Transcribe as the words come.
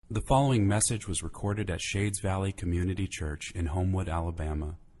The following message was recorded at Shades Valley Community Church in Homewood,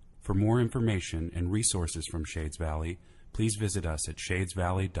 Alabama. For more information and resources from Shades Valley, please visit us at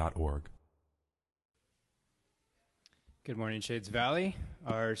shadesvalley.org. Good morning, Shades Valley.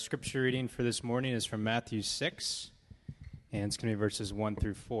 Our scripture reading for this morning is from Matthew 6, and it's going to be verses 1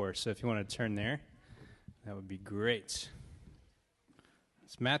 through 4. So if you want to turn there, that would be great.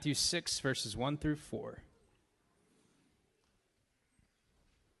 It's Matthew 6, verses 1 through 4.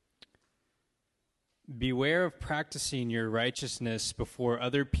 Beware of practicing your righteousness before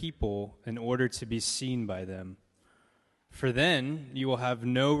other people in order to be seen by them. For then you will have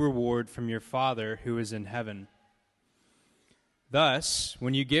no reward from your Father who is in heaven. Thus,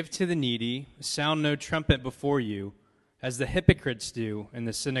 when you give to the needy, sound no trumpet before you, as the hypocrites do in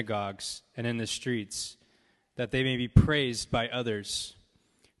the synagogues and in the streets, that they may be praised by others.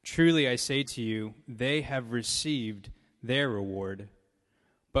 Truly I say to you, they have received their reward.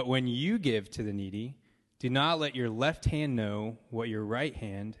 But when you give to the needy, do not let your left hand know what your right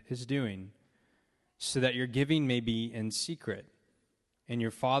hand is doing, so that your giving may be in secret, and your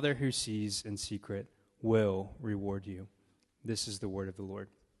Father who sees in secret will reward you. This is the word of the Lord.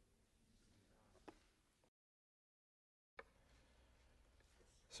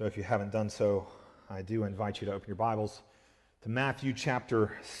 So if you haven't done so, I do invite you to open your Bibles to Matthew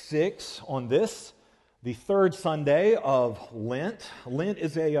chapter 6 on this, the third Sunday of Lent. Lent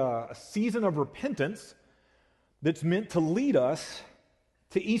is a season of repentance that's meant to lead us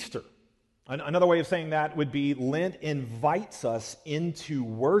to Easter. Another way of saying that would be Lent invites us into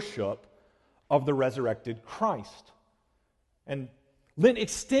worship of the resurrected Christ. And Lent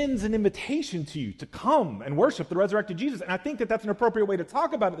extends an invitation to you to come and worship the resurrected Jesus. And I think that that's an appropriate way to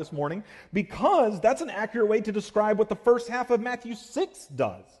talk about it this morning, because that's an accurate way to describe what the first half of Matthew 6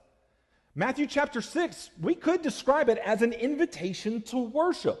 does. Matthew chapter 6, we could describe it as an invitation to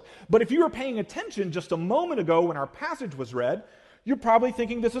worship. But if you were paying attention just a moment ago when our passage was read, you're probably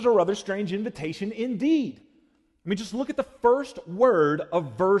thinking this is a rather strange invitation indeed. I mean, just look at the first word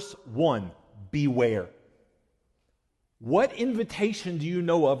of verse 1, beware. What invitation do you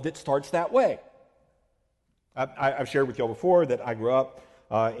know of that starts that way? I've shared with y'all before that I grew up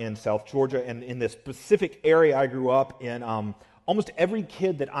in South Georgia, and in this specific area I grew up in, almost every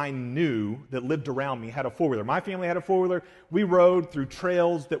kid that I knew that lived around me had a four-wheeler. My family had a four-wheeler. We rode through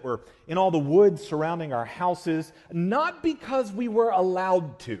trails that were in all the woods surrounding our houses, not because we were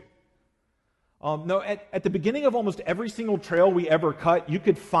allowed to. No, at the beginning of almost every single trail we ever cut, you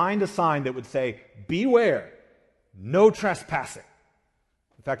could find a sign that would say, beware, no trespassing.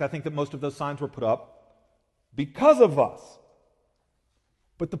 In fact, I think that most of those signs were put up because of us.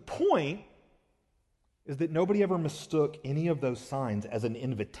 But the point is that nobody ever mistook any of those signs as an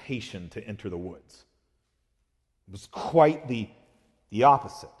invitation to enter the woods. It was quite the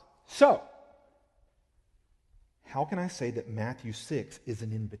opposite. So, how can I say that Matthew 6 is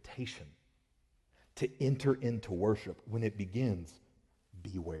an invitation to enter into worship when it begins,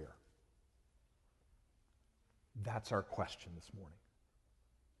 beware? That's our question this morning.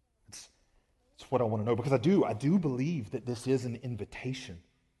 It's what I want to know, because I do believe that this is an invitation.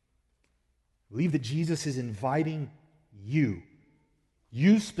 I believe that Jesus is inviting you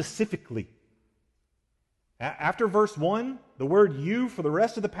specifically. After verse 1, the word you for the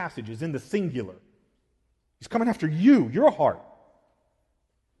rest of the passage is in the singular. He's coming after you, your heart.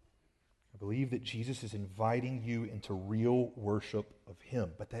 I believe that Jesus is inviting you into real worship of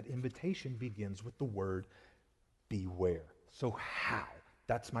Him, but that invitation begins with the word beware. So how?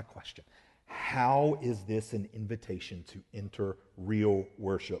 That's my question. How is this an invitation to enter real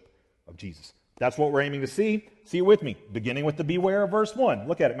worship of Jesus? That's what we're aiming to see. See it with me, beginning with the beware of verse 1.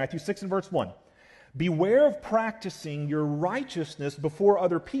 Look at it, Matthew 6 and verse 1. Beware of practicing your righteousness before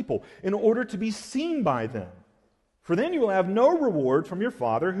other people in order to be seen by them. For then you will have no reward from your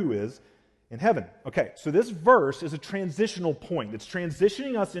Father who is in heaven. Okay, so this verse is a transitional point. It's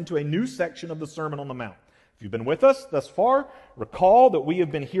transitioning us into a new section of the Sermon on the Mount. If you've been with us thus far, recall that we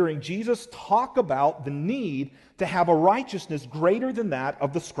have been hearing Jesus talk about the need to have a righteousness greater than that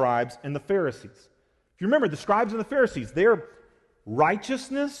of the scribes and the Pharisees. If you remember, the scribes and the Pharisees, their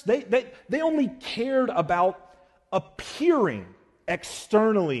righteousness, they only cared about appearing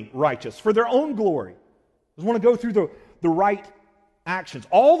externally righteous for their own glory. They want to go through the right actions,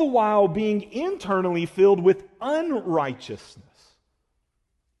 all the while being internally filled with unrighteousness.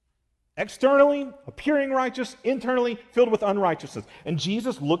 Externally, appearing righteous, internally, filled with unrighteousness. And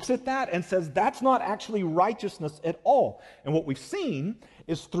Jesus looks at that and says that's not actually righteousness at all. And what we've seen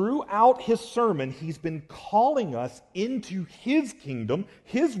is throughout his sermon, he's been calling us into his kingdom,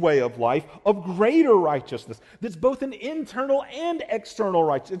 his way of life, of greater righteousness. That's both an internal and external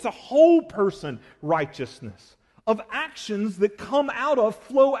righteousness. It's a whole person righteousness of actions that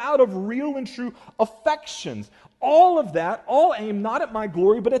flow out of real and true affections. All of that, all aim not at my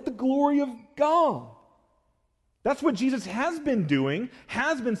glory, but at the glory of God. That's what Jesus has been doing,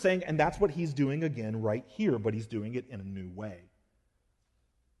 has been saying, and that's what he's doing again right here, but he's doing it in a new way.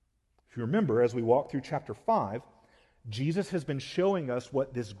 If you remember, as we walk through chapter 5, Jesus has been showing us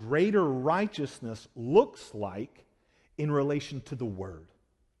what this greater righteousness looks like in relation to the Word.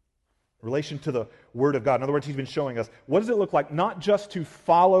 In relation to the Word of God. In other words, he's been showing us what does it look like not just to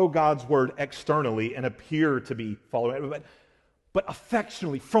follow God's Word externally and appear to be following it, but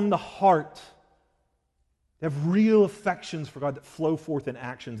affectionately, from the heart. They have real affections for God that flow forth in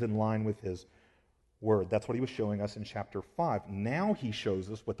actions in line with his Word. That's what he was showing us in chapter 5. Now he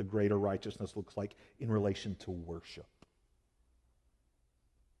shows us what the greater righteousness looks like in relation to worship.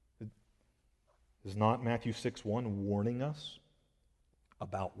 Is not Matthew 6:1 warning us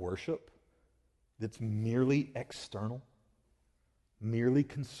about worship that's merely external, merely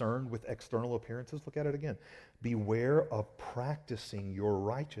concerned with external appearances? Look at it again. Beware of practicing your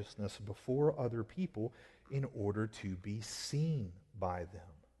righteousness before other people in order to be seen by them.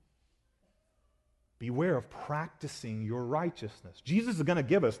 Beware of practicing your righteousness. Jesus is going to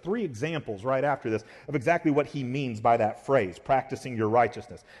give us 3 examples right after this of exactly what he means by that phrase, practicing your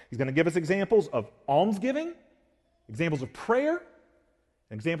righteousness. He's going to give us examples of almsgiving, examples of prayer,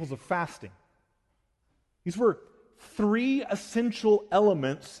 and examples of fasting. These were 3 essential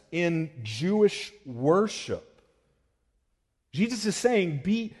elements in Jewish worship. Jesus is saying,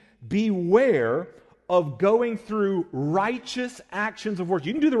 beware of going through righteous actions of worship.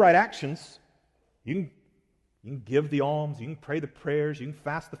 You can do the right actions. You can give the alms, you can pray the prayers, you can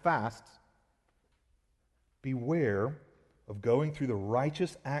fast the fasts. Beware of going through the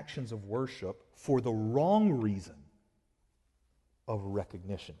righteous actions of worship for the wrong reason of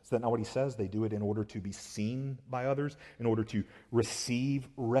recognition. Is that not what he says? They do it in order to be seen by others, in order to receive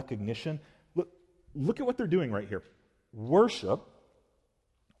recognition. Look at what they're doing right here. Worship,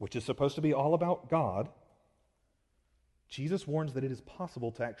 which is supposed to be all about God, Jesus warns that it is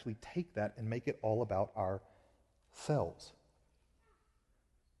possible to actually take that and make it all about ourselves.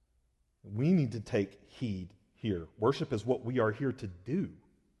 We need to take heed here. Worship is what we are here to do.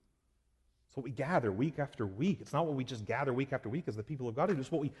 It's what we gather week after week. It's not what we just gather week after week as the people of God.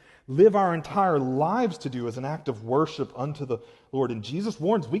 It's what we live our entire lives to do as an act of worship unto the Lord. And Jesus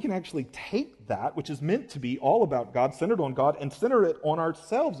warns we can actually take that, which is meant to be all about God, centered on God, and center it on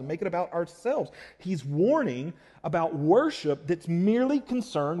ourselves and make it about ourselves. He's warning about worship that's merely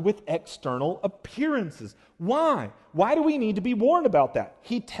concerned with external appearances. Why? Why do we need to be warned about that?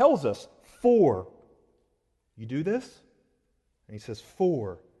 He tells us, for you do this, and he says,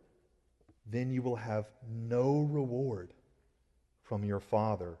 for then you will have no reward from your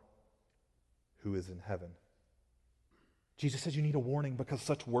Father who is in heaven. Jesus says you need a warning because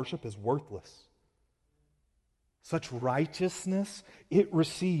such worship is worthless. Such righteousness, it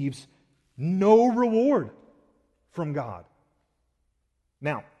receives no reward from God.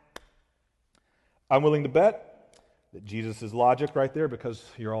 Now, I'm willing to bet that Jesus' logic right there, because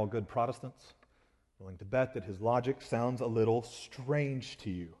you're all good Protestants, willing to bet that his logic sounds a little strange to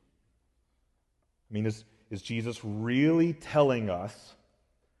you. I mean, is Jesus really telling us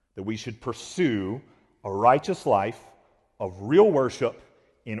that we should pursue a righteous life of real worship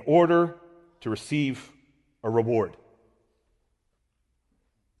in order to receive a reward?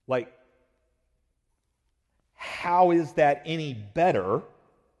 Like, how is that any better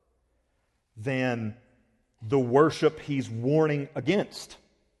than the worship he's warning against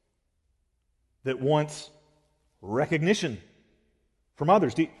that wants recognition from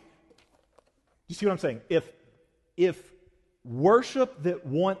others? Do you see what I'm saying? If worship that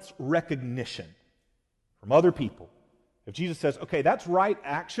wants recognition from other people, if Jesus says, okay, that's right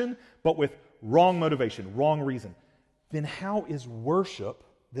action, but with wrong motivation, wrong reason, then how is worship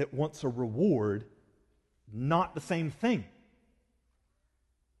that wants a reward not the same thing?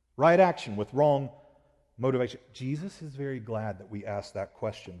 Right action with wrong motivation. Jesus is very glad that we asked that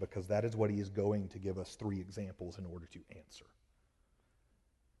question because that is what he is going to give us 3 examples in order to answer.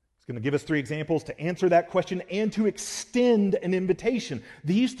 He's going to give us 3 examples to answer that question and to extend an invitation.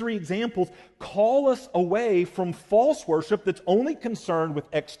 These 3 examples call us away from false worship that's only concerned with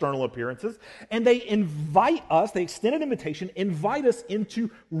external appearances, and they invite us, they extend an invitation, invite us into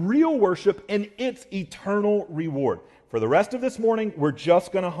real worship and its eternal reward. For the rest of this morning, we're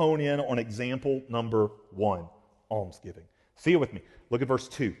just going to hone in on example number 1, almsgiving. See it with me. Look at verse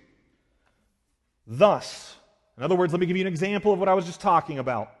 2. Thus, in other words, let me give you an example of what I was just talking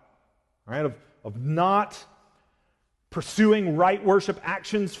about. All right, of not pursuing right worship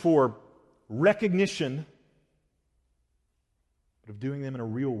actions for recognition, but of doing them in a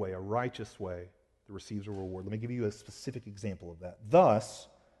real way, a righteous way that receives a reward. Let me give you a specific example of that. Thus,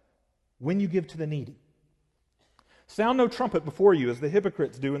 when you give to the needy, sound no trumpet before you as the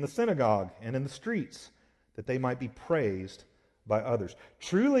hypocrites do in the synagogue and in the streets, that they might be praised by others.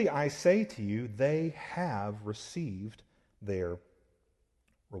 Truly I say to you, they have received their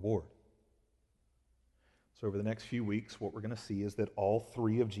reward. So over the next few weeks, what we're going to see is that all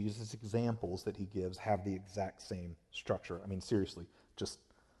 3 of Jesus' examples that he gives have the exact same structure. I mean, seriously, just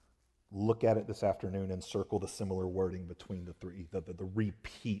look at it this afternoon and circle the similar wording between the 3, the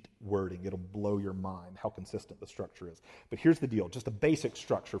repeat wording. It'll blow your mind how consistent the structure is. But here's the deal, just a basic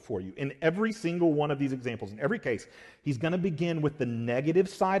structure for you. In every single one of these examples, in every case, he's going to begin with the negative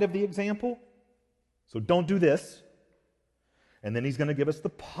side of the example. So don't do this. And then he's going to give us the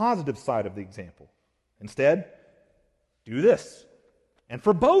positive side of the example. Instead, do this. And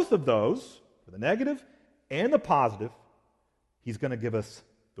for both of those, for the negative and the positive, he's going to give us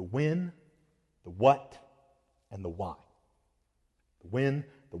the when, the what, and the why. The when,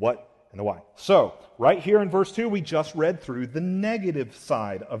 the what, and the why. So, right here in verse 2, we just read through the negative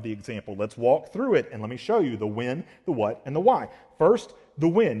side of the example. Let's walk through it, and let me show you the when, the what, and the why. First, the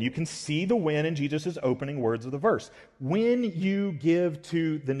when. You can see the when in Jesus' opening words of the verse. When you give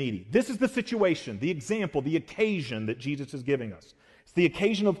to the needy. This is the situation, the example, the occasion that Jesus is giving us. It's the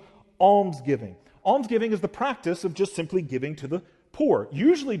occasion of almsgiving. Almsgiving is the practice of just simply giving to the poor,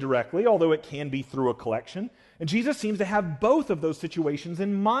 usually directly, although it can be through a collection. And Jesus seems to have both of those situations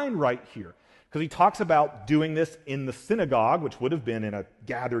in mind right here, because he talks about doing this in the synagogue, which would have been in a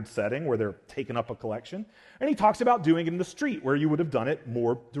gathered setting where they're taking up a collection, and he talks about doing it in the street, where you would have done it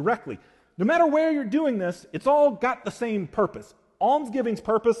more directly. No matter where you're doing this, it's all got the same purpose. Almsgiving's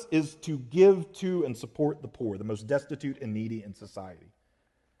purpose is to give to and support the poor, the most destitute and needy in society.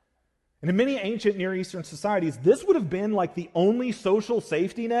 And in many ancient Near Eastern societies, this would have been like the only social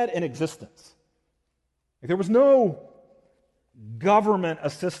safety net in existence. Like there was no government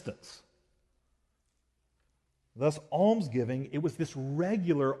assistance. Thus, almsgiving, it was this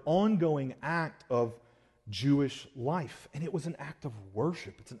regular, ongoing act of Jewish life. And it was an act of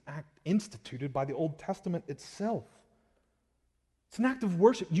worship. It's an act instituted by the Old Testament itself. It's an act of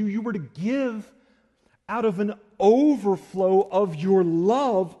worship. You were to give out of an overflow of your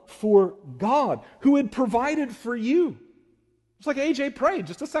love for God, who had provided for you. It's like AJ prayed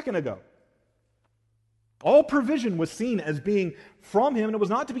just a second ago. All provision was seen as being from him, and it was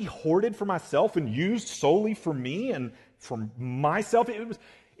not to be hoarded for myself and used solely for me and for myself.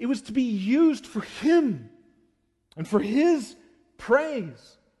 It was to be used for him and for his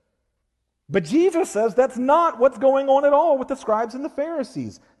praise. But Jesus says that's not what's going on at all with the scribes and the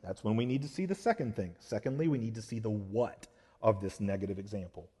Pharisees. That's when we need to see the second thing. Secondly, we need to see the what of this negative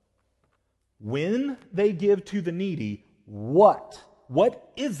example. When they give to the needy, what?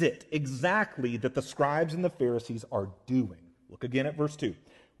 What is it exactly that the scribes and the Pharisees are doing? Look again at verse 2.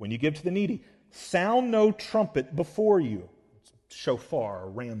 When you give to the needy, sound no trumpet before you. It's a shofar, a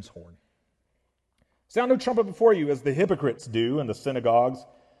ram's horn. Sound no trumpet before you as the hypocrites do in the synagogues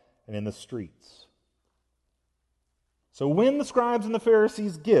and in the streets. So when the scribes and the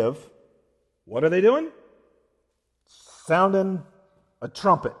Pharisees give, what are they doing? Sounding a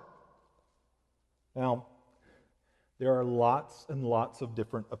trumpet. Now, there are lots and lots of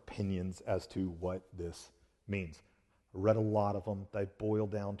different opinions as to what this means. I read a lot of them. They boil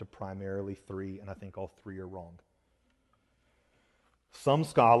down to primarily 3, and I think all 3 are wrong. Some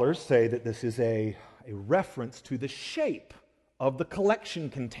scholars say that this is a reference to the shape of the collection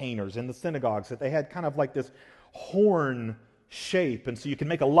containers in the synagogues, that they had kind of like this horn shape, and so you can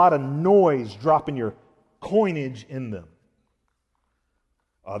make a lot of noise dropping your coinage in them.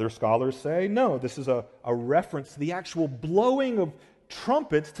 Other scholars say, no, this is a reference to the actual blowing of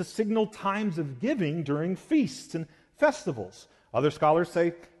trumpets to signal times of giving during feasts and festivals. Other scholars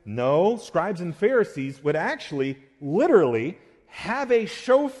say, no, scribes and Pharisees would actually, literally, have a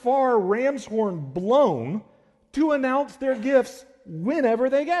shofar ram's horn blown to announce their gifts whenever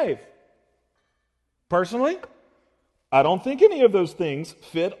they gave. Personally, I don't think any of those things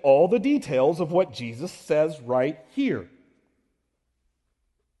fit all the details of what Jesus says right here.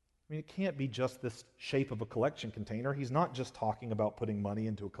 I mean, it can't be just this shape of a collection container. He's not just talking about putting money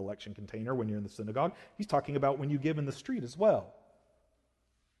into a collection container when you're in the synagogue. He's talking about when you give in the street as well.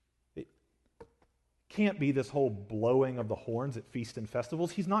 It can't be this whole blowing of the horns at feasts and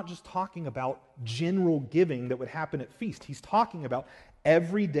festivals. He's not just talking about general giving that would happen at feast. He's talking about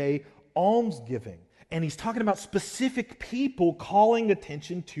everyday almsgiving. And he's talking about specific people calling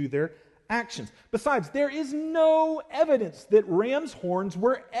attention to their actions. Besides, there is no evidence that ram's horns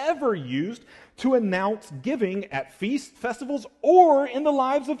were ever used to announce giving at feasts, festivals, or in the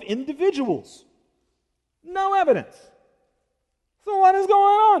lives of individuals. No evidence. So what is going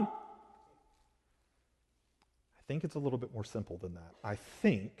on? I think it's a little bit more simple than that. I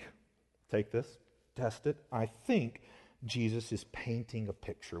think, take this, test it, I think Jesus is painting a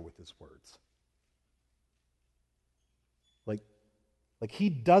picture with his words. Like he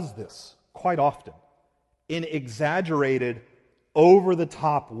does this quite often in exaggerated,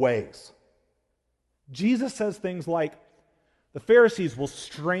 over-the-top ways. Jesus says things like, the Pharisees will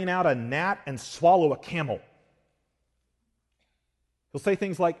strain out a gnat and swallow a camel. He'll say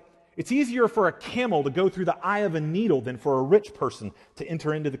things like, it's easier for a camel to go through the eye of a needle than for a rich person to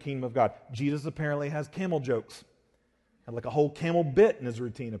enter into the kingdom of God. Jesus apparently has camel jokes. Had like a whole camel bit in his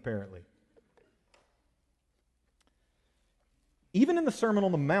routine, apparently. Even in the Sermon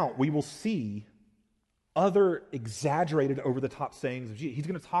on the Mount, we will see other exaggerated, over-the-top sayings of Jesus. He's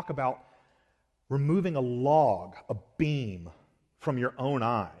going to talk about removing a log, a beam, from your own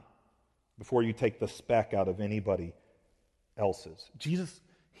eye before you take the speck out of anybody else's. Jesus,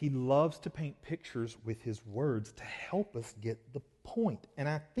 he loves to paint pictures with his words to help us get the point. And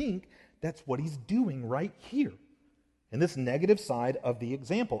I think that's what he's doing right here in this negative side of the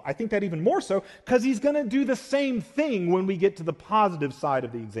example. I think that even more so because he's going to do the same thing when we get to the positive side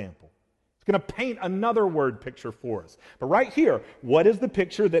of the example. He's going to paint another word picture for us. But right here, what is the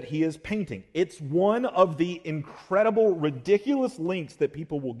picture that he is painting? It's one of the incredible, ridiculous lengths that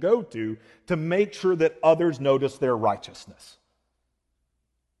people will go to make sure that others notice their righteousness.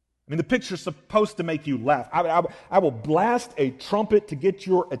 I mean, the picture's supposed to make you laugh. I will blast a trumpet to get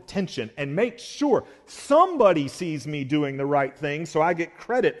your attention and make sure somebody sees me doing the right thing so I get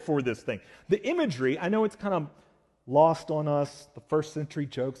credit for this thing. The imagery, I know it's kind of lost on us. The first century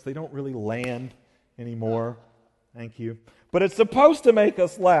jokes, they don't really land anymore. Thank you. But it's supposed to make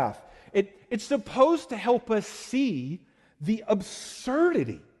us laugh. It's supposed to help us see the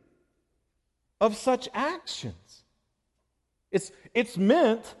absurdity of such actions. It's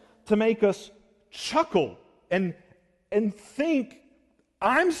meant to make us chuckle and think,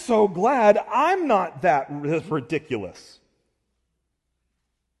 I'm so glad I'm not that ridiculous.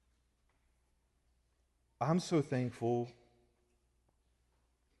 I'm so thankful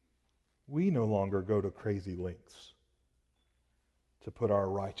we no longer go to crazy lengths to put our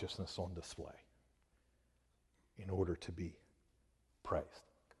righteousness on display in order to be praised.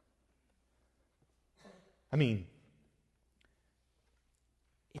 I mean,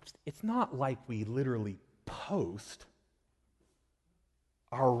 it's not like we literally post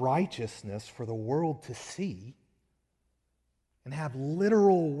our righteousness for the world to see and have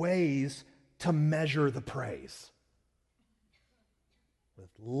literal ways to measure the praise. With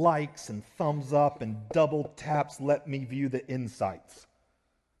likes and thumbs up and double taps, let me view the insights.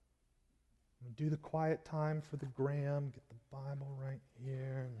 Do the quiet time for the gram, get the Bible right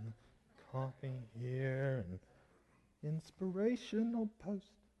here, and coffee here, and inspirational post.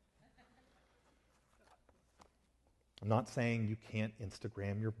 I'm not saying you can't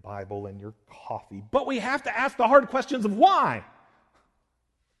Instagram your Bible and your coffee, but we have to ask the hard questions of why.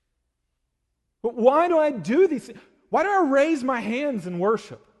 But why do I do these things? Why do I raise my hands in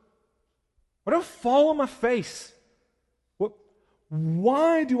worship? Why do I fall on my face?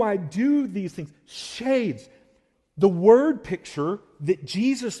 Why do I do these things? Shades. The word picture that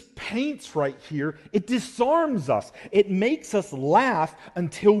Jesus paints right here, it disarms us. It makes us laugh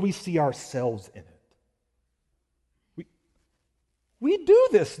until we see ourselves in it. We do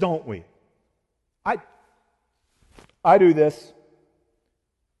this, don't we? I do this.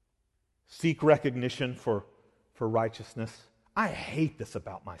 Seek recognition for righteousness. I hate this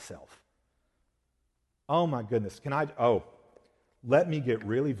about myself. Oh my goodness. Let me get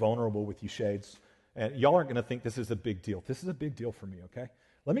really vulnerable with you, Shades. And y'all aren't going to think this is a big deal. This is a big deal for me, okay?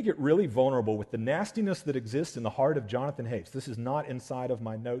 Let me get really vulnerable with the nastiness that exists in the heart of Jonathan Hayes. This is not inside of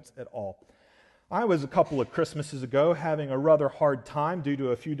my notes at all. I was a couple of Christmases ago having a rather hard time due to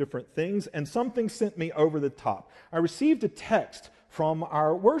a few different things, and something sent me over the top. I received a text from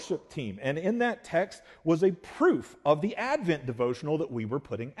our worship team. And in that text was a proof of the Advent devotional that we were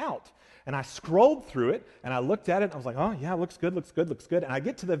putting out. And I scrolled through it, and I looked at it, and I was like, oh, yeah, looks good, looks good, looks good. And I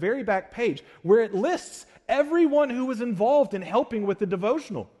get to the very back page where it lists everyone who was involved in helping with the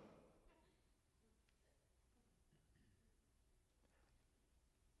devotional.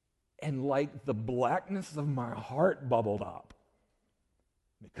 And like the blackness of my heart bubbled up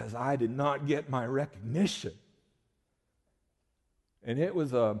because I did not get my recognition. And it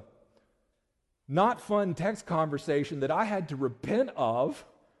was a not fun text conversation that I had to repent of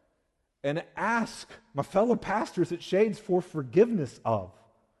and ask my fellow pastors at Shades for forgiveness of.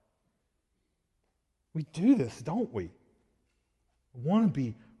 We do this, don't we? We want to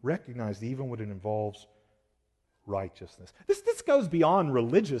be recognized even when it involves righteousness. This goes beyond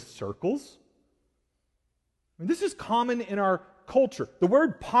religious circles. I mean, this is common in our culture. The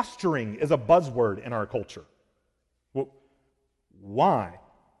word posturing is a buzzword in our culture. Well, why?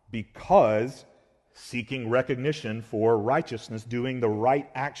 Because seeking recognition for righteousness, doing the right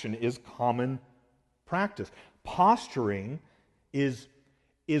action, is common practice. Posturing is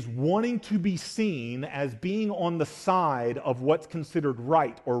wanting to be seen as being on the side of what's considered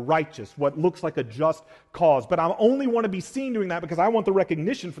right or righteous, what looks like a just cause. But I only want to be seen doing that because I want the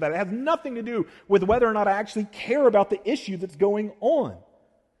recognition for that. It has nothing to do with whether or not I actually care about the issue that's going on.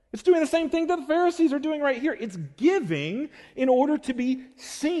 It's doing the same thing that the Pharisees are doing right here. It's giving in order to be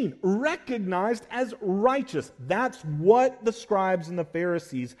seen, recognized as righteous. That's what the scribes and the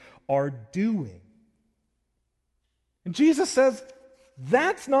Pharisees are doing. And Jesus says,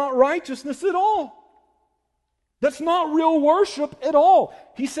 that's not righteousness at all. That's not real worship at all.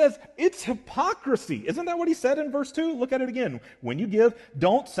 He says it's hypocrisy. Isn't that what he said in verse 2? Look at it again. When you give,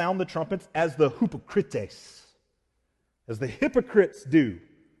 don't sound the trumpets as the hypocrites, as the hypocrites do.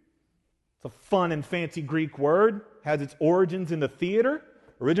 It's a fun and fancy Greek word. Has its origins in the theater.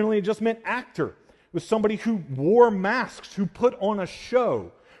 Originally it just meant actor. It was somebody who wore masks, who put on a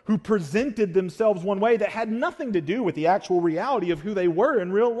show, who presented themselves one way that had nothing to do with the actual reality of who they were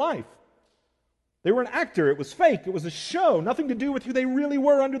in real life. They were an actor. It was fake. It was a show. Nothing to do with who they really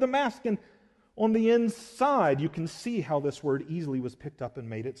were under the mask. And on the inside, you can see how this word easily was picked up and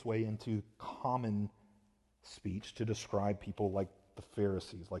made its way into common speech to describe people like the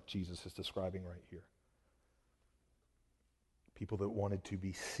Pharisees, like Jesus is describing right here. People that wanted to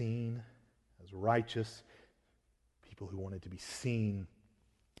be seen as righteous. People who wanted to be seen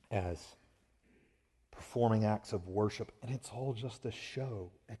as performing acts of worship, and it's all just a show,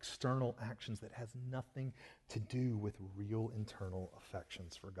 external actions that has nothing to do with real internal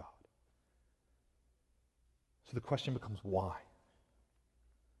affections for God. So the question becomes why?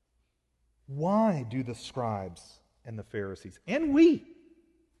 Why do the scribes and the Pharisees, and me,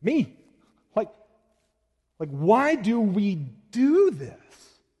 like why do we do this?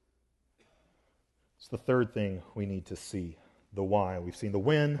 It's the third thing we need to see. The why. We've seen the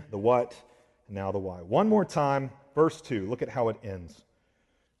when, the what, and now the why. One more time, verse 2. Look at how it ends.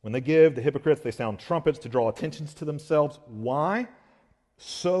 When they give, the hypocrites, they sound trumpets to draw attentions to themselves. Why?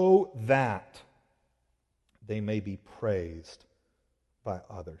 So that they may be praised by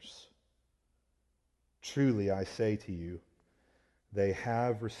others. Truly, I say to you, they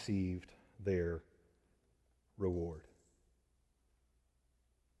have received their reward.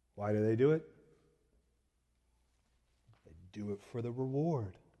 Why do they do it? Do it for the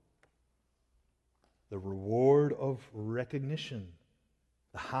reward. The reward of recognition.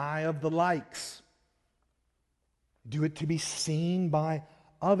 The high of the likes. Do it to be seen by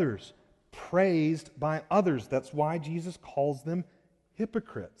others. Praised by others. That's why Jesus calls them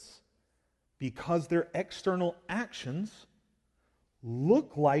hypocrites. Because their external actions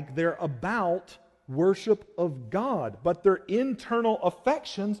look like they're about worship of God. But their internal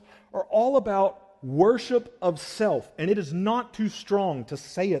affections are all about worship of self, and it is not too strong to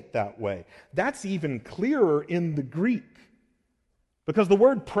say it that way. That's even clearer in the Greek. Because the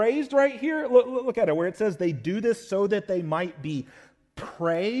word praised right here, look at it, where it says they do this so that they might be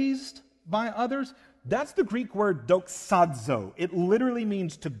praised by others. That's the Greek word doxazo. It literally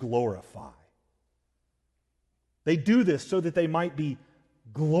means to glorify. They do this so that they might be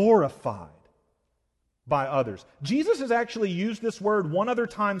glorified by others. Jesus has actually used this word one other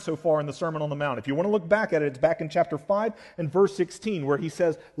time so far in the Sermon on the Mount. If you want to look back at it, it's back in chapter 5 and verse 16, where he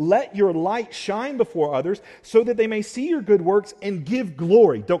says, "Let your light shine before others so that they may see your good works and give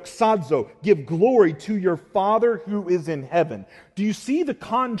glory," doxazo, give glory to your Father who is in heaven. Do you see the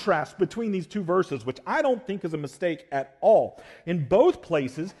contrast between these two verses, which I don't think is a mistake at all? In both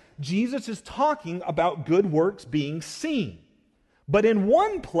places, Jesus is talking about good works being seen. But in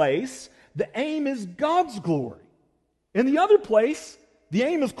one place, the aim is God's glory. In the other place, the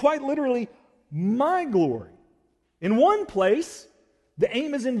aim is quite literally my glory. In one place, the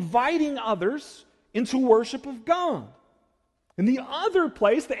aim is inviting others into worship of God. In the other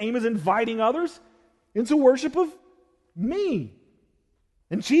place, the aim is inviting others into worship of me.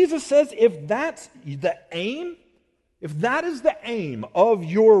 And Jesus says, if that's the aim, if that is the aim of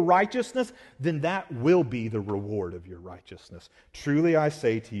your righteousness, then that will be the reward of your righteousness. Truly I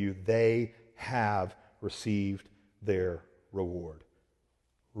say to you, they have received their reward.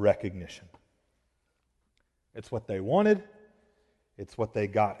 Recognition. It's what they wanted. It's what they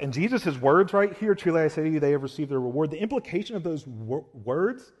got. And Jesus' words right here, truly I say to you, they have received their reward. The implication of those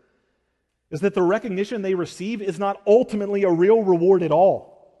words is that the recognition they receive is not ultimately a real reward at all.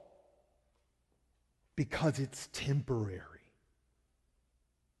 Because it's temporary.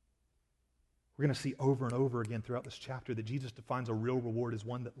 We're going to see over and over again throughout this chapter that Jesus defines a real reward as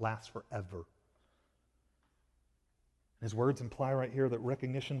one that lasts forever. His words imply right here that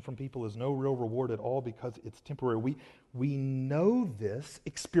recognition from people is no real reward at all because it's temporary. We know this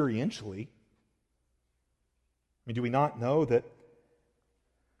experientially. I mean, do we not know that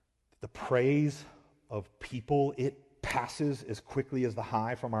the praise of people, it passes as quickly as the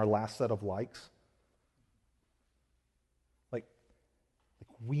high from our last set of likes?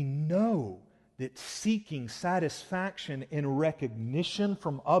 We know that seeking satisfaction and recognition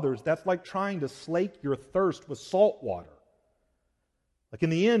from others, that's like trying to slake your thirst with salt water. Like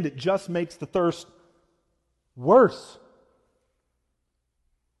in the end, it just makes the thirst worse.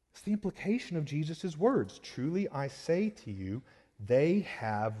 It's the implication of Jesus' words. Truly I say to you, they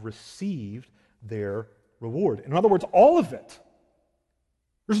have received their reward. In other words, all of it.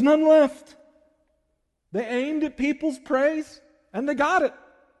 There's none left. They aimed at people's praise and they got it.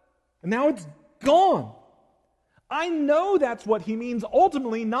 And now it's gone. I know that's what he means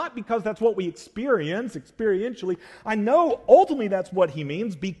ultimately, not because that's what we experience experientially. I know ultimately that's what he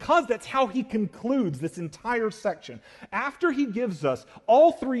means because that's how he concludes this entire section. After he gives us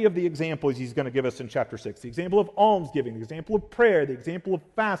all three of the examples he's going to give us in chapter 6, the example of almsgiving, the example of prayer, the example of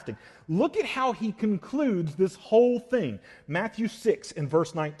fasting, look at how he concludes this whole thing. Matthew 6 and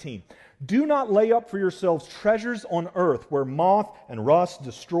verse 19. Do not lay up for yourselves treasures on earth where moth and rust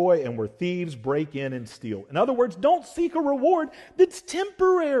destroy and where thieves break in and steal. In other words, don't seek a reward that's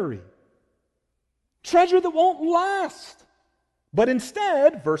temporary. Treasure that won't last. But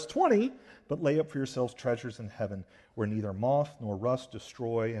instead, verse 20, but lay up for yourselves treasures in heaven where neither moth nor rust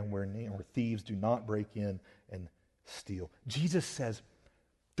destroy and where thieves do not break in and steal. Jesus says,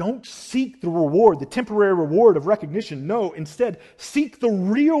 don't seek the reward, the temporary reward of recognition. No, instead, seek the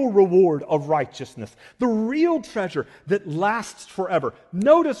real reward of righteousness, the real treasure that lasts forever.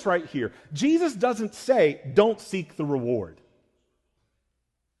 Notice right here, Jesus doesn't say, don't seek the reward.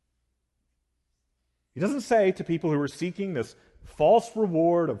 He doesn't say to people who are seeking this false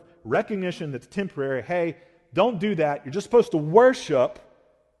reward of recognition that's temporary, hey, don't do that. You're just supposed to worship,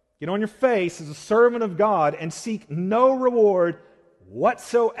 get on your face as a servant of God and seek no reward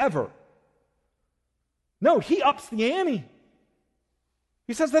whatsoever. No, he ups the ante.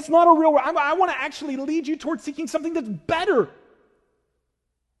 He says that's not a real reward. I want to actually lead you towards seeking something that's better.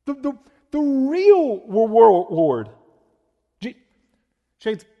 The real reward.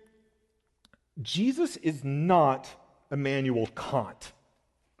 Shades, Jesus is not Immanuel Kant.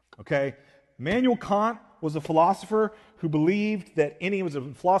 Okay? Immanuel Kant was a philosopher who believed that was a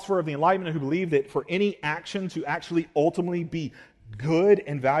philosopher of the Enlightenment who believed that for any action to actually ultimately be good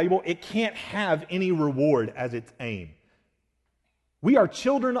and valuable, it can't have any reward as its aim. We are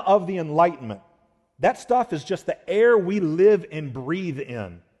children of the Enlightenment. That stuff is just the air we live and breathe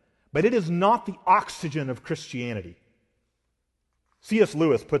in. But it is not the oxygen of Christianity. C.S.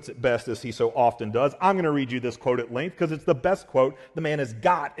 Lewis puts it best, as he so often does. I'm going to read you this quote at length because it's the best quote the man has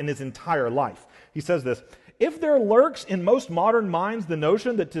got in his entire life. He says this, if there lurks in most modern minds the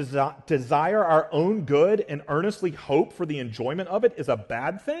notion that to desire our own good and earnestly hope for the enjoyment of it is a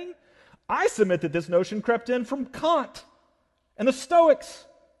bad thing, I submit that this notion crept in from Kant and the Stoics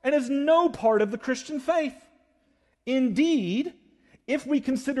and is no part of the Christian faith. Indeed, if we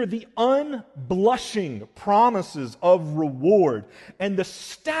consider the unblushing promises of reward and the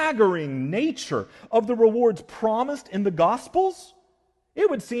staggering nature of the rewards promised in the Gospels, it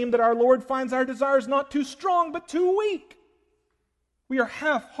would seem that our Lord finds our desires not too strong, but too weak. We are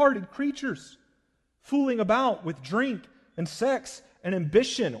half-hearted creatures, fooling about with drink and sex and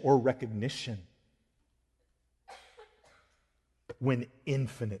ambition or recognition, when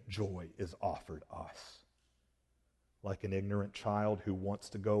infinite joy is offered us. Like an ignorant child who wants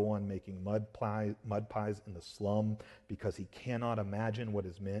to go on making mud pies in the slum because he cannot imagine what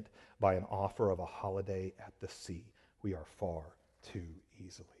is meant by an offer of a holiday at the sea. we are far too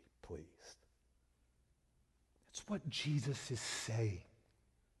easily pleased. It's what Jesus is saying.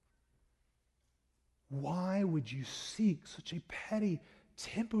 Why would you seek such a petty,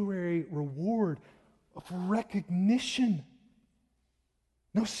 temporary reward of recognition?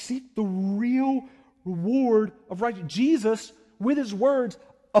 No, seek the real reward of righteousness. Jesus, with his words,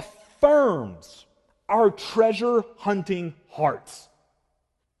 affirms our treasure-hunting hearts.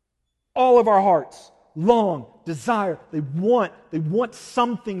 All of our hearts long, desire, they want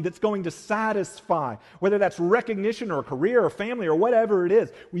something that's going to satisfy, whether that's recognition or a career or family or whatever it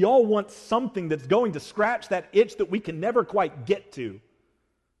is. We all want something that's going to scratch that itch that we can never quite get to.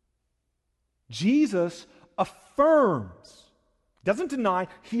 Jesus affirms, doesn't deny,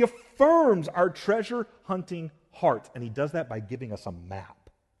 he affirms our treasure-hunting hearts, and he does that by giving us a map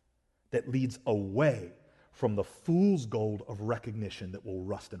that leads away from the fool's gold of recognition that will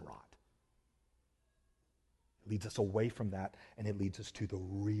rust and rot. It leads us away from that, and it leads us to the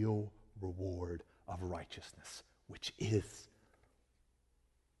real reward of righteousness, which is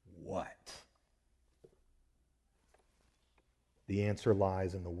what? The answer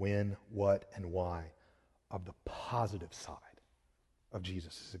lies in the when, what, and why of the positive side of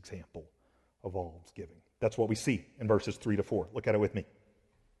Jesus' example of almsgiving. That's what we see in verses 3 to 4. Look at it with me.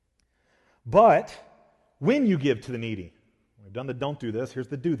 But when you give to the needy, we've done the don't do this, here's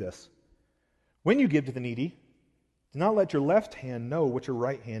the do this. When you give to the needy, do not let your left hand know what your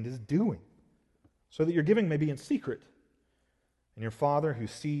right hand is doing, so that your giving may be in secret. And your Father who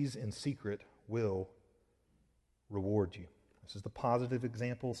sees in secret will reward you. This is the positive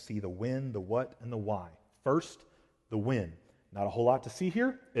example. See the when, the what, and the why. First, the when. Not a whole lot to see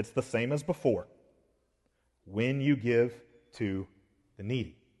here. It's the same as before. When you give to the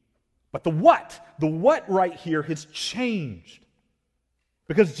needy. But the what right here has changed.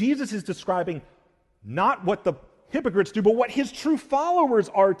 Because Jesus is describing not what the hypocrites do, but what his true followers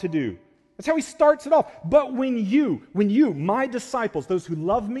are to do. That's how he starts it off. But when you, my disciples, those who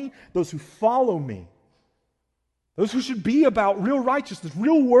love me, those who follow me, those who should be about real righteousness,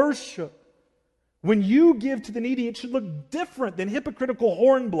 real worship, when you give to the needy, it should look different than hypocritical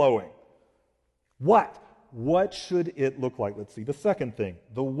horn blowing. What? What should it look like? Let's see the second thing,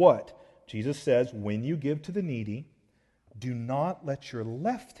 the what. Jesus says, when you give to the needy, do not let your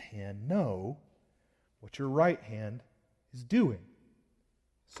left hand know what your right hand is doing,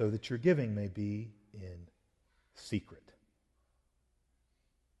 so that your giving may be in secret.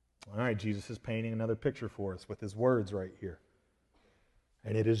 All right, Jesus is painting another picture for us with his words right here.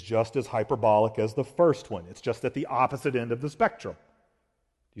 And it is just as hyperbolic as the first one. It's just at the opposite end of the spectrum.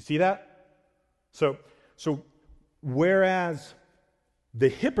 Do you see that? So whereas the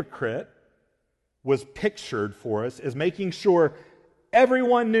hypocrite was pictured for us as making sure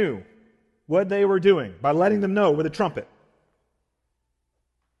everyone knew what they were doing by letting them know with a trumpet.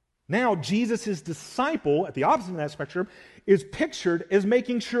 Now, Jesus' disciple, at the opposite of that spectrum, is pictured as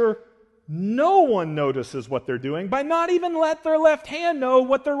making sure no one notices what they're doing by not even let their left hand know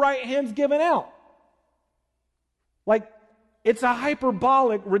what their right hand's giving out. Like, it's a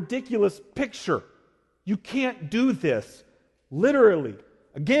hyperbolic, ridiculous picture. You can't do this. Literally.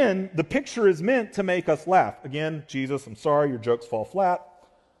 Again, the picture is meant to make us laugh. Again, Jesus, I'm sorry, your jokes fall flat.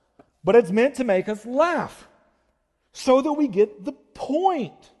 But it's meant to make us laugh so that we get the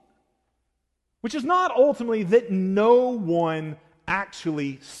point. Which is not ultimately that no one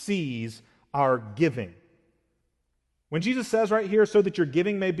actually sees our giving. When Jesus says right here, so that your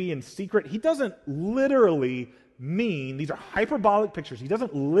giving may be in secret, he doesn't literally mean, these are hyperbolic pictures, he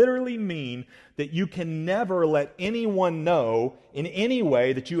doesn't literally mean that you can never let anyone know in any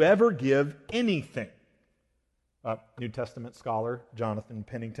way that you ever give anything. New Testament scholar Jonathan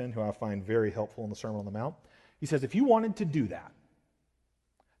Pennington, who I find very helpful in the Sermon on the Mount, he says if you wanted to do that,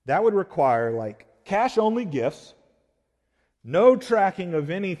 that would require like cash-only gifts, no tracking of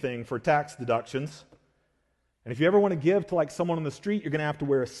anything for tax deductions, and if you ever want to give to like someone on the street, you're going to have to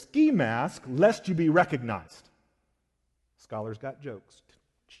wear a ski mask lest you be recognized. Scholars got jokes.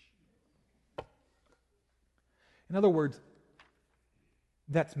 In other words,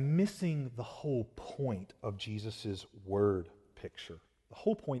 that's missing the whole point of Jesus' word picture. The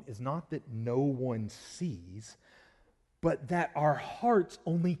whole point is not that no one sees, but that our hearts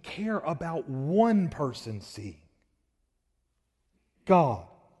only care about one person seeing. God.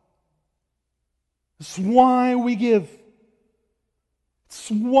 It's why we give.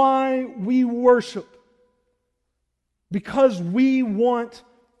 It's why we worship. Because we want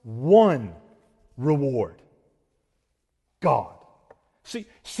one reward. God.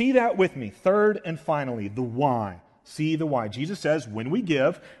 See that with me. Third and finally, the why See the why. Jesus says when we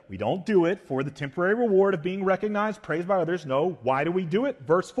give, we don't do it for the temporary reward of being recognized, praised by others. No. Why do we do it?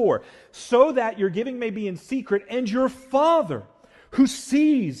 Verse 4. So that your giving may be in secret, and your Father who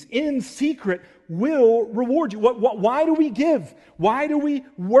sees in secret will reward you. Why do we give? Why do we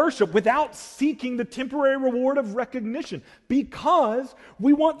worship without seeking the temporary reward of recognition? Because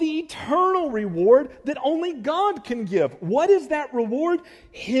we want the eternal reward that only God can give. What is that reward?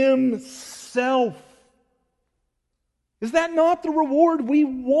 Himself. Is that not the reward we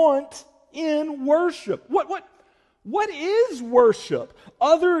want in worship? What is worship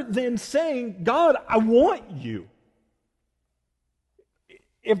other than saying, God, I want you?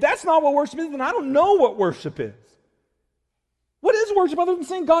 If that's not what worship is, then I don't know what worship is. What is worship other than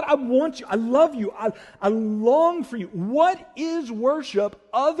saying, God, I want you, I love you, I long for you? What is worship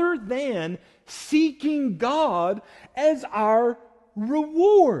other than seeking God as our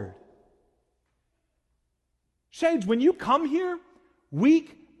reward? Shades, when you come here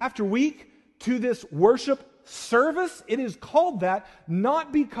week after week to this worship service, it is called that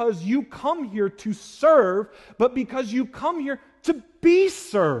not because you come here to serve, but because you come here to be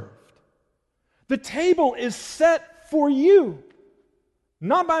served. The table is set for you,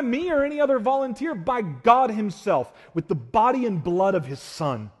 not by me or any other volunteer, by God Himself, with the body and blood of His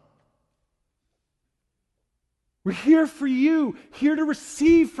Son. We're here for you, here to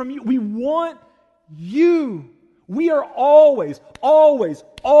receive from you. We want you. We are always, always,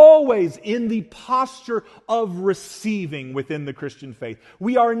 always in the posture of receiving within the Christian faith.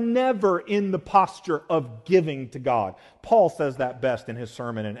 We are never in the posture of giving to God. Paul says that best in his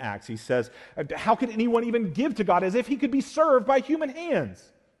sermon in Acts. He says, how could anyone even give to God as if he could be served by human hands?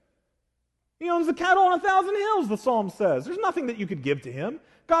 He owns the cattle on 1,000 hills, the Psalm says. There's nothing that you could give to Him.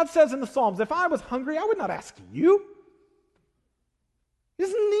 God says in the Psalms, if I was hungry, I would not ask you. He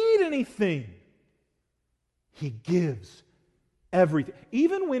doesn't need anything. He gives everything.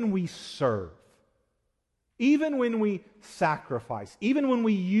 Even when we serve, even when we sacrifice, even when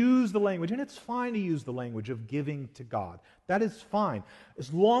we use the language, and it's fine to use the language of giving to God. That is fine.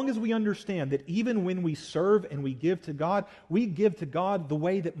 As long as we understand that even when we serve and we give to God the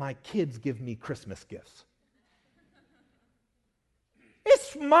way that my kids give me Christmas gifts.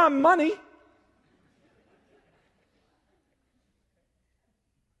 It's my money.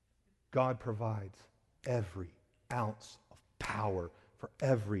 God provides every ounce of power for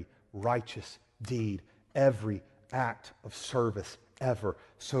every righteous deed, every act of service ever,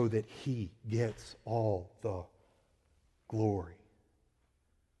 so that He gets all the glory.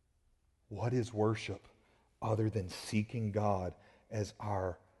 What is worship other than seeking God as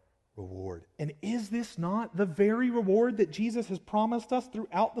our reward? And is this not the very reward that Jesus has promised us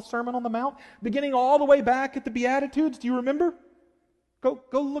throughout the Sermon on the Mount, beginning all the way back at the Beatitudes? Do you remember? Go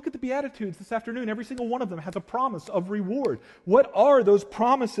look at the Beatitudes this afternoon. Every single one of them has a promise of reward. What are those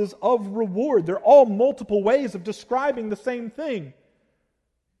promises of reward? They're all multiple ways of describing the same thing.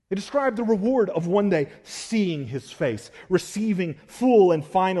 They describe the reward of one day seeing His face, receiving full and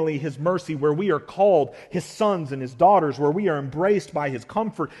finally His mercy, where we are called His sons and His daughters, where we are embraced by His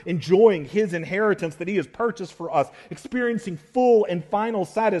comfort, enjoying His inheritance that He has purchased for us, experiencing full and final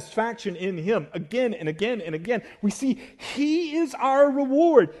satisfaction in Him again and again and again. We see He is our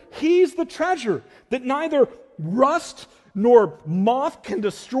reward. He's the treasure that neither rust nor moth can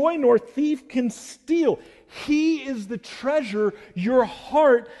destroy, nor thief can steal. He is the treasure your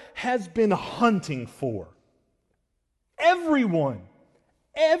heart has been hunting for. Everyone,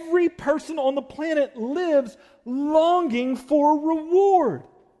 every person on the planet lives longing for reward.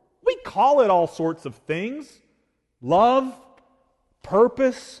 We call it all sorts of things: love,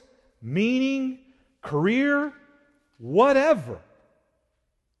 purpose, meaning, career, whatever.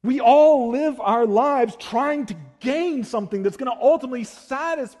 We all live our lives trying to gain something that's going to ultimately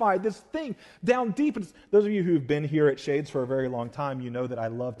satisfy this thing down deep. And those of you who've been here at Shades for a very long time, you know that I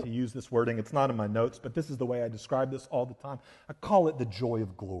love to use this wording. It's not in my notes, but this is the way I describe this all the time. I call it the joy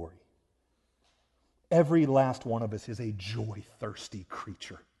of glory. Every last one of us is a joy-thirsty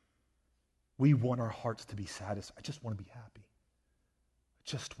creature. We want our hearts to be satisfied. I just want to be happy. I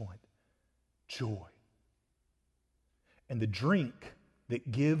just want joy. And the drink that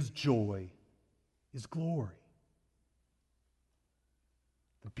gives joy is glory.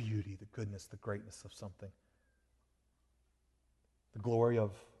 The beauty, the goodness, the greatness of something. The glory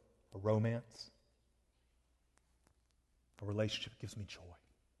of a romance, a relationship gives me joy.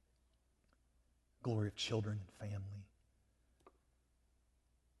 Glory of children and family.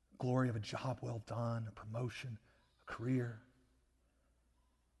 Glory of a job well done, a promotion, a career.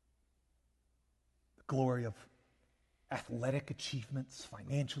 The glory of athletic achievements,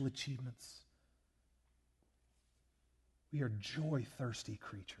 financial achievements. We are joy-thirsty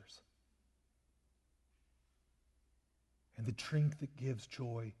creatures. And the drink that gives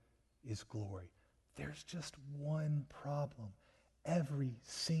joy is glory. There's just one problem. Every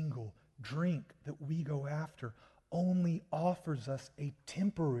single drink that we go after only offers us a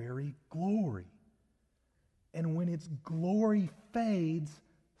temporary glory. And when its glory fades,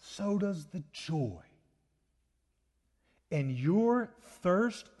 so does the joy. And your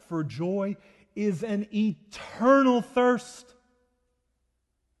thirst for joy is an eternal thirst.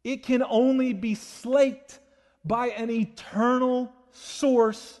 It can only be slaked by an eternal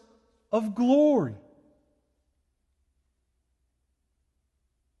source of glory.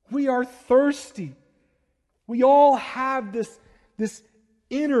 We are thirsty. We all have this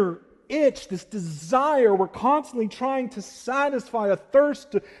inner itch, this desire. We're constantly trying to satisfy a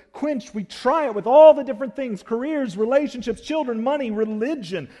thirst to quench. We try it with all the different things: careers, relationships, children, money,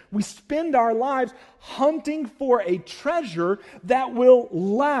 religion. We spend our lives hunting for a treasure that will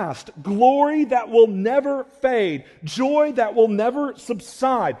last, glory that will never fade, joy that will never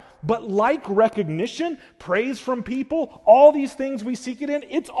subside. But like recognition, praise from people, all these things we seek it in,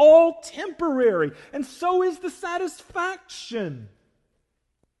 it's all temporary. And so is the satisfaction.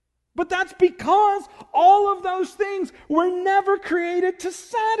 But that's because all of those things were never created to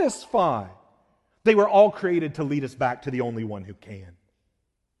satisfy. They were all created to lead us back to the only one who can.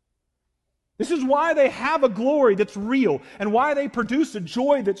 This is why they have a glory that's real and why they produce a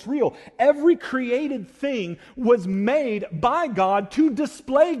joy that's real. Every created thing was made by God to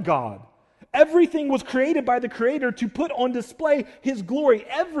display God. Everything was created by the Creator to put on display His glory.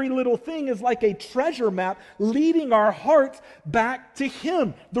 Every little thing is like a treasure map leading our hearts back to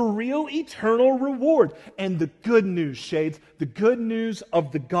Him, the real eternal reward. And the good news, Shades, the good news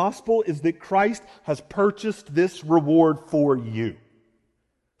of the gospel is that Christ has purchased this reward for you.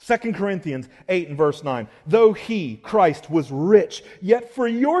 2 Corinthians 8 and verse 9. Though He, Christ, was rich, yet for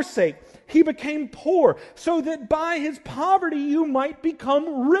your sake He became poor, so that by His poverty you might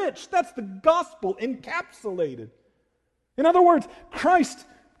become rich. That's the gospel encapsulated. In other words, Christ,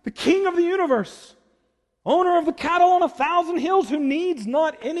 the King of the universe, owner of the cattle on 1,000 hills, who needs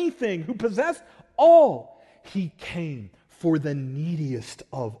not anything, who possessed all, He came for the neediest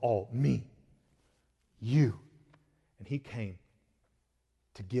of all, me, you. And He came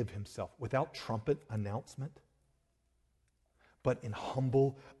to give Himself without trumpet announcement, but in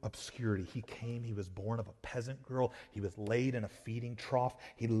humble obscurity. He came, He was born of a peasant girl, He was laid in a feeding trough,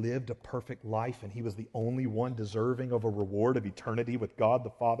 He lived a perfect life, and He was the only one deserving of a reward of eternity with God the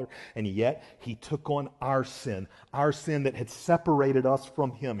Father, and yet He took on our sin that had separated us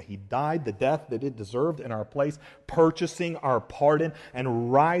from Him. He died the death that it deserved in our place, purchasing our pardon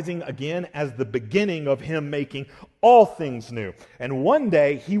and rising again as the beginning of Him making all things new. And one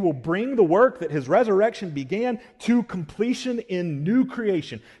day He will bring the work that His resurrection began to completion in new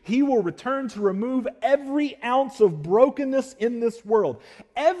creation. He will return to remove every ounce of brokenness in this world.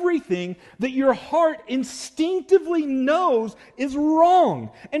 Everything that your heart instinctively knows is wrong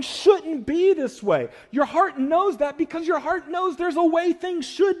and shouldn't be this way. Your heart knows that because your heart knows there's a way things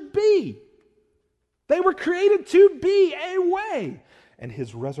should be. They were created to be a way. And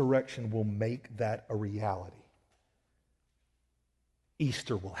His resurrection will make that a reality.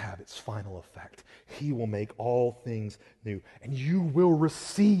 Easter will have its final effect. He will make all things new. And you will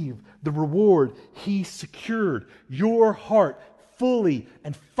receive the reward He secured. Your heart fully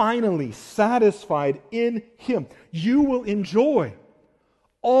and finally satisfied in Him. You will enjoy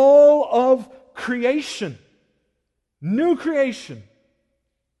all of creation, new creation,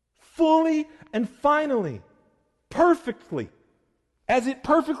 fully and finally, perfectly, as it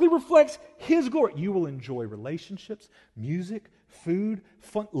perfectly reflects His glory. You will enjoy relationships, music, food,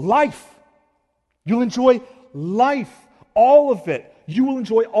 fun, life. You'll enjoy life, all of it. You will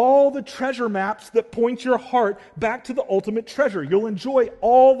enjoy all the treasure maps that point your heart back to the ultimate treasure. You'll enjoy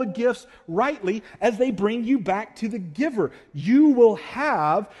all the gifts rightly as they bring you back to the giver. You will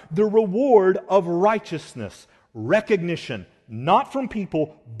have the reward of righteousness, recognition, not from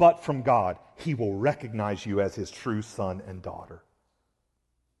people, but from God. He will recognize you as His true son and daughter.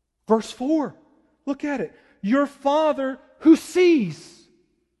 Verse 4, look at it. Your Father who sees,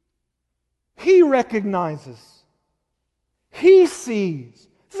 He recognizes, He sees.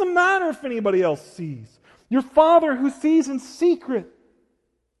 It doesn't matter if anybody else sees. Your Father who sees in secret,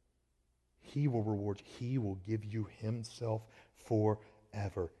 He will reward you. He will give you Himself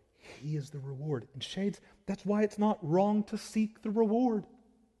forever. He is the reward. And Shades, that's why it's not wrong to seek the reward.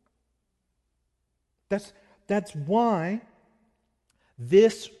 That's why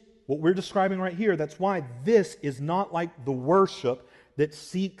this, what we're describing right here, that's why this is not like the worship that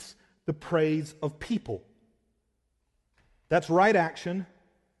seeks the praise of people. That's right action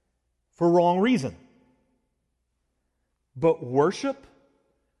for wrong reason. But worship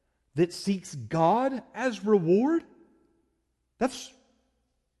that seeks God as reward, that's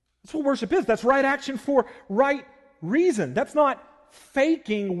what worship is. That's right action for right reason. That's not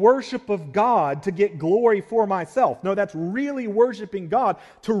faking worship of God to get glory for myself. No, that's really worshiping God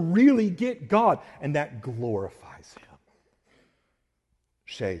to really get God, and that glorifies Him.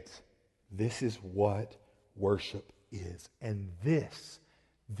 Shades, this is what worship is. And this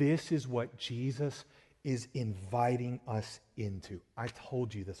is what Jesus is inviting us into. I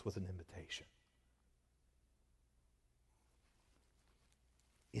told you this was an invitation.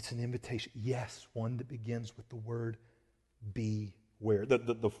 It's an invitation. Yes, one that begins with the word beware.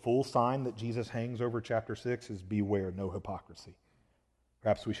 The full sign that Jesus hangs over chapter 6 is beware, no hypocrisy.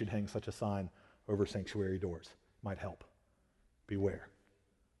 Perhaps we should hang such a sign over sanctuary doors. Might help. Beware,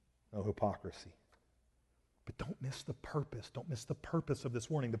 no hypocrisy. But don't miss the purpose. Don't miss the purpose of this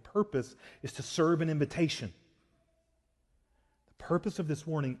warning. The purpose is to serve an invitation. The purpose of this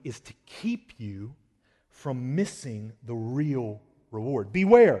warning is to keep you from missing the real reward.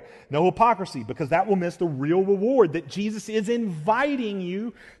 Beware, no hypocrisy, because that will miss the real reward that Jesus is inviting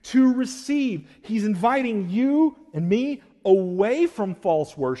you to receive. He's inviting you and me away from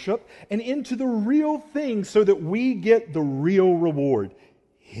false worship and into the real thing so that we get the real reward,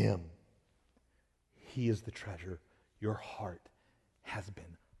 Him. He is the treasure your heart has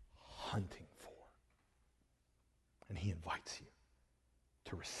been hunting for. And He invites you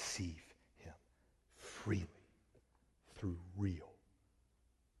to receive Him freely through real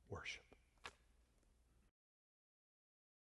worship.